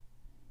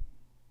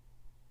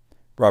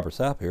Robert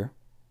Sapp here.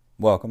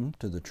 Welcome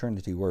to the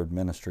Trinity Word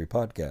Ministry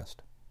Podcast.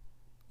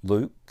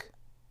 Luke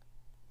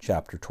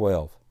chapter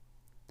 12.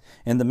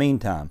 In the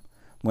meantime,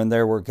 when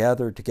there were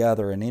gathered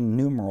together an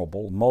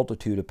innumerable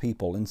multitude of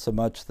people,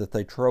 insomuch that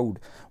they trode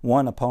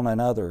one upon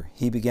another,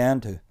 he began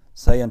to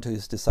say unto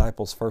his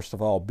disciples, first of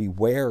all,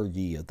 Beware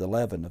ye of the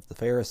leaven of the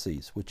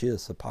Pharisees, which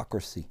is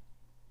hypocrisy.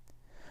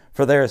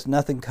 For there is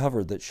nothing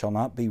covered that shall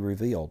not be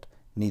revealed,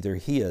 neither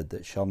hid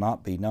that shall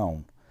not be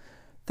known.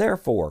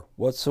 Therefore,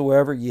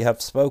 whatsoever ye have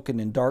spoken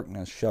in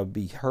darkness shall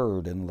be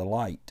heard in the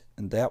light,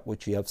 and that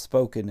which ye have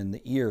spoken in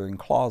the ear in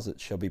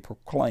closets shall be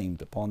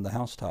proclaimed upon the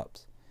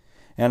housetops.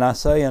 And I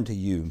say unto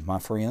you, my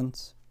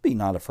friends, be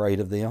not afraid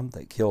of them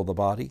that kill the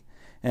body,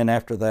 and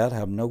after that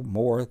have no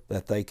more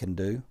that they can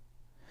do.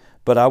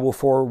 But I will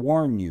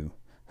forewarn you,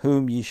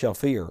 whom ye shall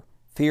fear.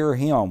 Fear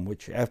him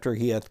which after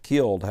he hath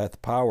killed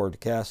hath power to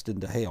cast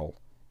into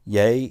hell.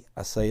 Yea,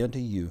 I say unto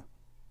you,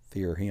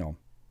 fear him.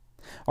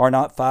 Are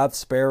not 5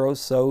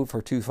 sparrows sold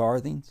for 2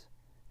 farthings?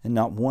 And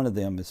not one of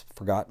them is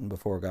forgotten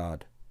before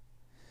God.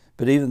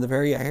 But even the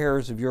very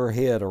hairs of your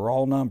head are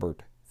all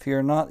numbered.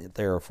 Fear not,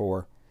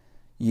 therefore,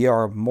 ye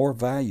are of more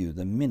value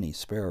than many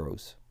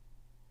sparrows.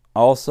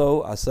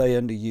 Also I say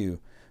unto you,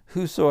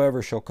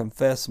 whosoever shall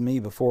confess me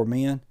before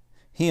men,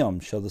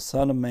 him shall the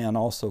Son of Man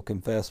also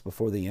confess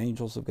before the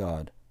angels of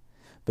God.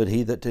 But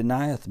he that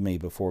denieth me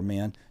before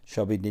men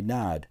shall be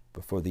denied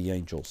before the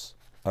angels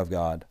of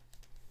God.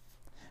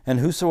 And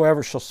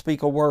whosoever shall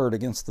speak a word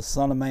against the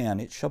Son of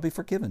Man, it shall be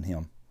forgiven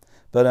him.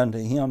 But unto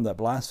him that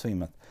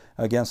blasphemeth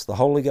against the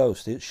Holy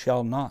Ghost, it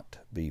shall not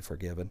be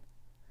forgiven.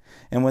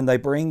 And when they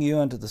bring you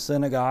unto the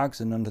synagogues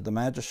and unto the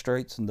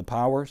magistrates and the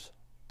powers,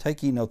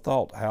 take ye no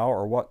thought how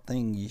or what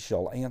thing ye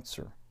shall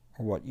answer,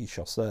 or what ye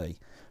shall say.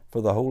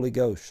 For the Holy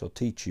Ghost shall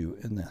teach you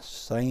in the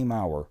same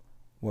hour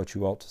what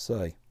you ought to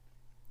say.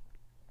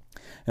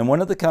 And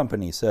one of the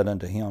company said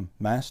unto him,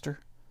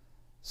 Master,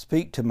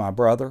 speak to my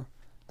brother,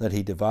 that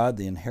he divide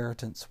the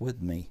inheritance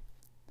with me.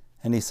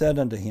 And he said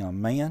unto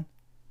him, Man,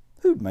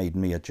 who made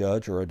me a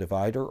judge or a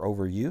divider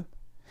over you?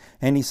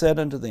 And he said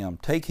unto them,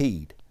 Take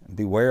heed, and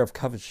beware of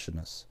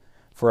covetousness.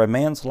 For a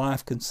man's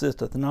life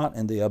consisteth not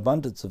in the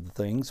abundance of the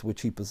things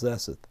which he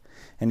possesseth.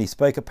 And he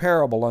spake a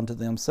parable unto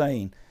them,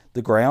 saying,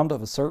 The ground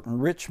of a certain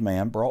rich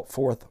man brought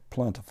forth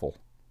plentiful.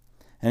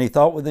 And he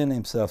thought within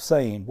himself,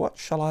 saying, What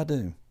shall I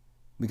do?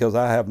 Because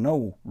I have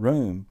no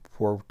room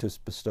for to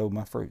bestow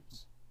my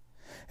fruits.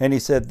 And he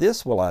said,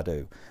 This will I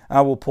do.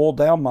 I will pull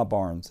down my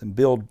barns and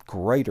build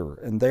greater,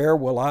 and there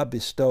will I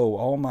bestow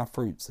all my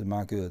fruits and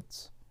my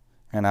goods.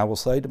 And I will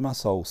say to my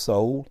soul,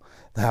 Soul,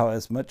 thou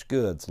hast much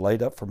goods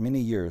laid up for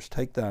many years.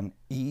 Take thine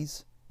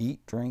ease,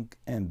 eat, drink,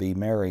 and be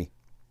merry.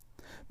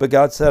 But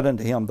God said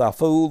unto him, Thou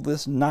fool,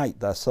 this night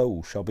thy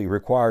soul shall be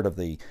required of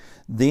thee.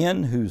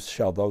 Then whose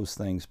shall those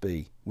things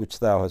be, which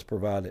thou hast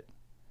provided?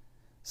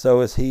 So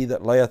is he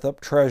that layeth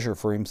up treasure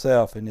for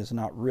himself, and is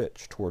not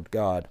rich toward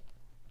God.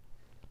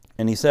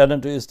 And he said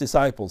unto his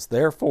disciples,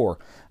 Therefore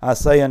I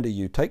say unto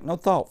you, take no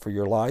thought for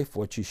your life,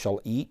 what ye shall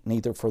eat,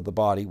 neither for the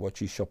body, what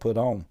ye shall put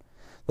on.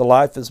 The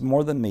life is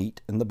more than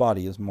meat, and the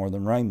body is more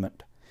than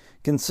raiment.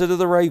 Consider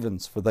the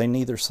ravens, for they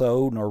neither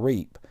sow nor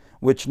reap,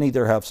 which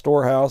neither have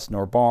storehouse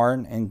nor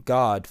barn, and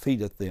God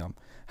feedeth them.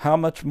 How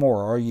much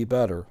more are ye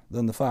better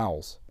than the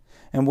fowls?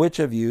 And which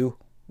of you,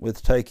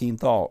 with taking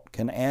thought,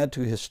 can add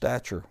to his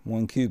stature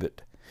 1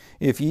 cubit?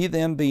 If ye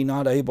then be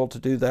not able to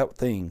do that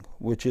thing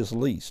which is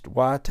least,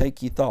 why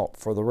take ye thought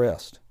for the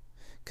rest?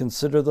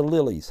 Consider the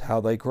lilies,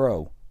 how they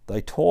grow.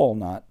 They toil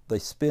not, they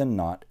spin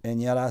not, and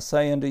yet I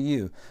say unto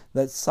you,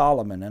 that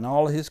Solomon in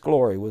all his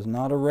glory was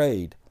not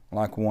arrayed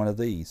like one of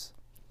these.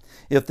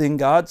 If then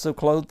God so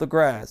clothe the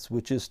grass,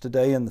 which is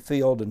today in the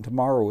field, and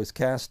tomorrow is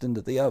cast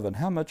into the oven,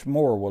 how much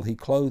more will he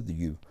clothe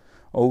you,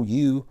 O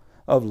you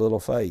of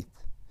little faith?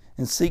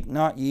 And seek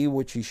not ye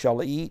what ye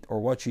shall eat, or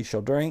what ye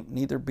shall drink,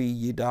 neither be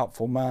ye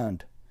doubtful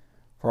mind.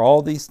 For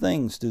all these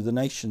things do the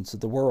nations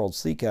of the world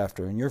seek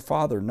after, and your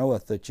Father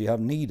knoweth that ye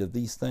have need of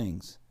these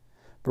things.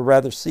 But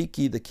rather seek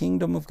ye the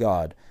kingdom of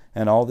God,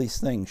 and all these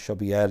things shall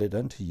be added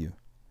unto you.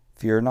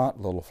 Fear not,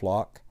 little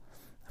flock,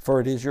 for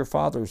it is your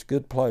Father's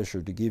good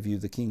pleasure to give you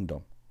the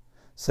kingdom.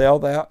 Sell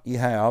that ye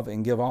have,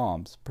 and give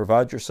alms.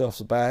 Provide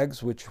yourselves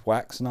bags which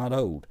wax not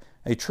old,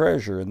 a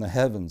treasure in the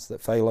heavens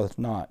that faileth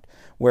not,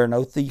 where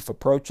no thief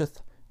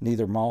approacheth,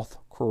 neither moth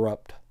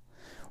corrupt.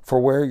 For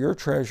where your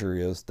treasure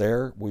is,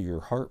 there will your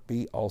heart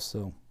be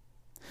also.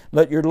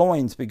 Let your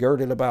loins be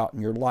girded about,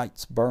 and your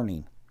lights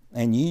burning.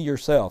 And ye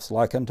yourselves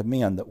like unto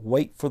men that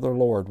wait for the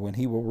Lord, when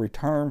he will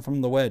return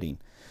from the wedding,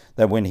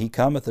 that when he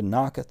cometh and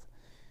knocketh,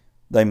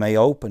 they may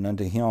open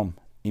unto him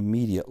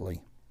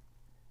immediately.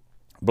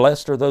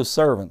 Blessed are those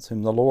servants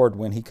whom the Lord,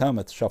 when he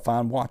cometh, shall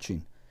find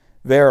watching.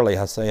 Verily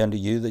I say unto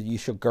you, that ye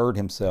shall gird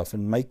himself,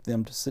 and make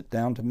them to sit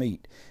down to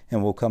meat,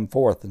 and will come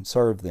forth and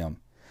serve them.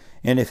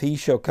 And if he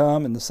shall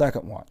come in the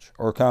 2nd watch,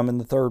 or come in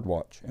the 3rd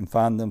watch, and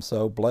find them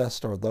so,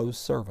 blessed are those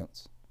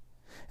servants.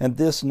 And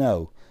this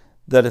know,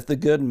 that if the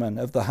goodman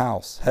of the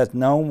house had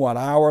known what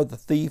hour the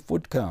thief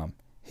would come,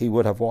 he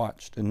would have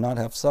watched, and not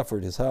have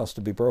suffered his house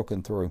to be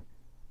broken through.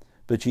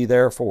 But ye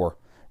therefore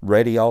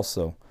ready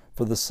also,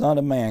 for the Son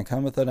of Man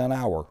cometh at an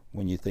hour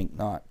when ye think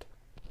not.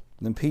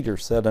 Then Peter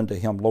said unto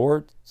him,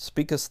 Lord,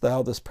 speakest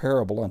thou this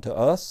parable unto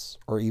us,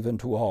 or even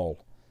to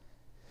all?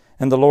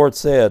 And the Lord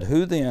said,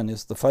 Who then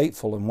is the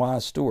faithful and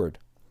wise steward,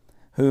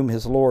 whom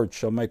his Lord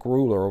shall make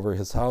ruler over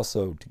his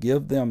household, to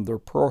give them their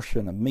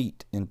portion of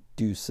meat in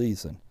due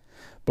season?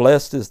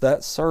 Blessed is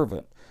that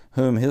servant,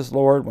 whom his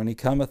Lord, when he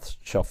cometh,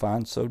 shall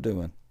find so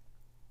doing.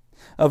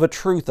 Of a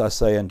truth I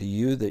say unto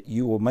you, that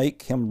you will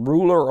make him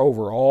ruler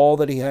over all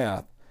that he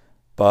hath.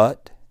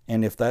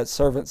 And if that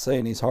servant say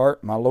in his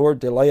heart, My Lord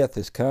delayeth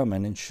his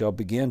coming, and shall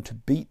begin to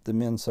beat the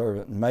men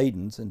servant and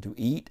maidens, and to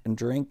eat and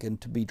drink, and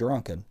to be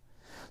drunken,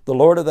 the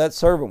Lord of that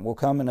servant will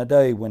come in a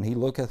day when he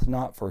looketh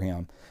not for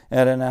him,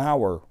 at an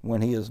hour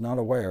when he is not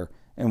aware,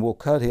 and will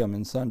cut him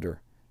in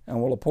sunder,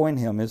 and will appoint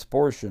him his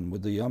portion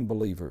with the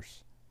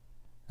unbelievers.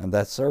 And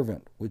that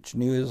servant which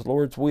knew his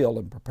Lord's will,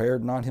 and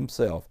prepared not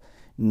himself,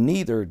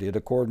 neither did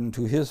according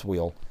to his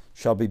will,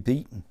 shall be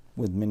beaten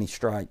with many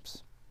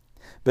stripes.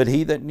 But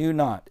he that knew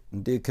not,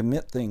 and did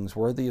commit things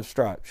worthy of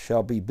stripes,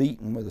 shall be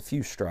beaten with a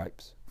few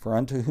stripes. For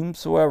unto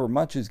whomsoever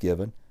much is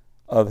given,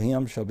 of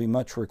him shall be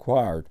much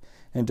required,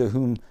 and to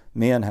whom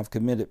men have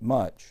committed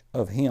much,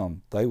 of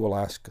him they will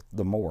ask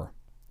the more.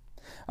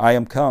 I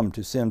am come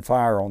to send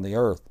fire on the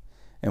earth,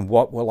 and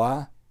what will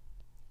I,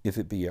 if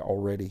it be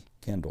already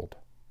kindled?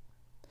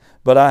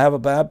 But I have a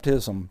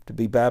baptism to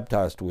be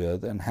baptized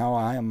with, and how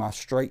am I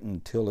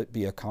straitened till it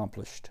be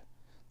accomplished?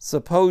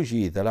 Suppose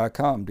ye that I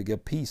come to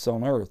give peace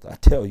on earth? I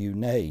tell you,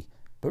 nay,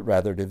 but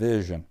rather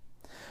division.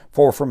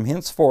 For from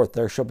henceforth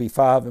there shall be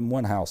 5 in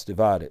one house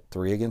divided,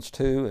 3 against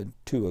 2, and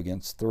 2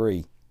 against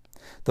 3.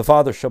 The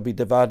father shall be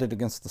divided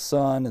against the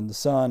son, and the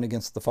son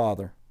against the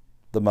father.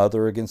 The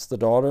mother against the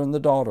daughter, and the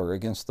daughter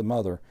against the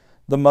mother.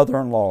 The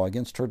mother-in-law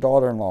against her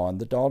daughter-in-law, and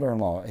the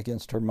daughter-in-law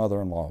against her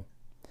mother-in-law.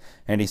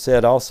 And he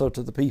said also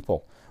to the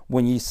people,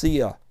 When ye see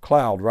a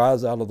cloud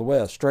rise out of the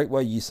west,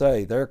 straightway ye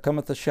say, There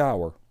cometh a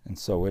shower, and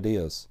so it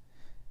is.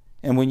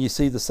 And when ye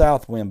see the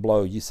south wind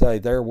blow, ye say,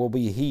 There will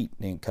be heat,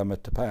 and it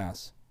cometh to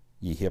pass.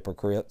 Ye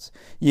hypocrites,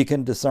 ye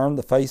can discern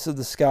the face of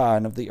the sky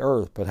and of the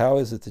earth, but how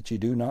is it that ye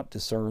do not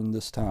discern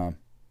this time?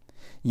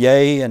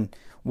 Yea, and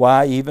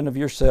why even of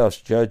yourselves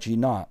judge ye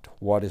not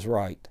what is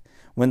right?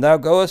 When thou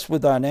goest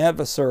with thine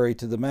adversary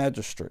to the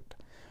magistrate,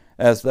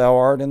 as thou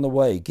art in the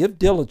way, give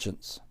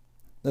diligence,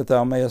 that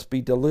thou mayest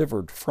be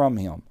delivered from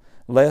him,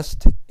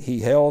 lest he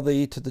hale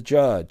thee to the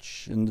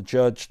judge, and the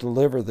judge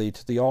deliver thee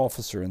to the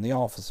officer, and the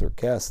officer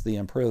cast thee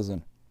in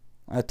prison.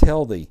 I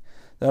tell thee,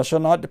 thou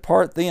shalt not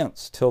depart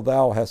thence till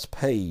thou hast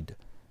paid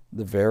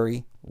the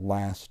very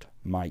last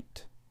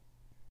mite.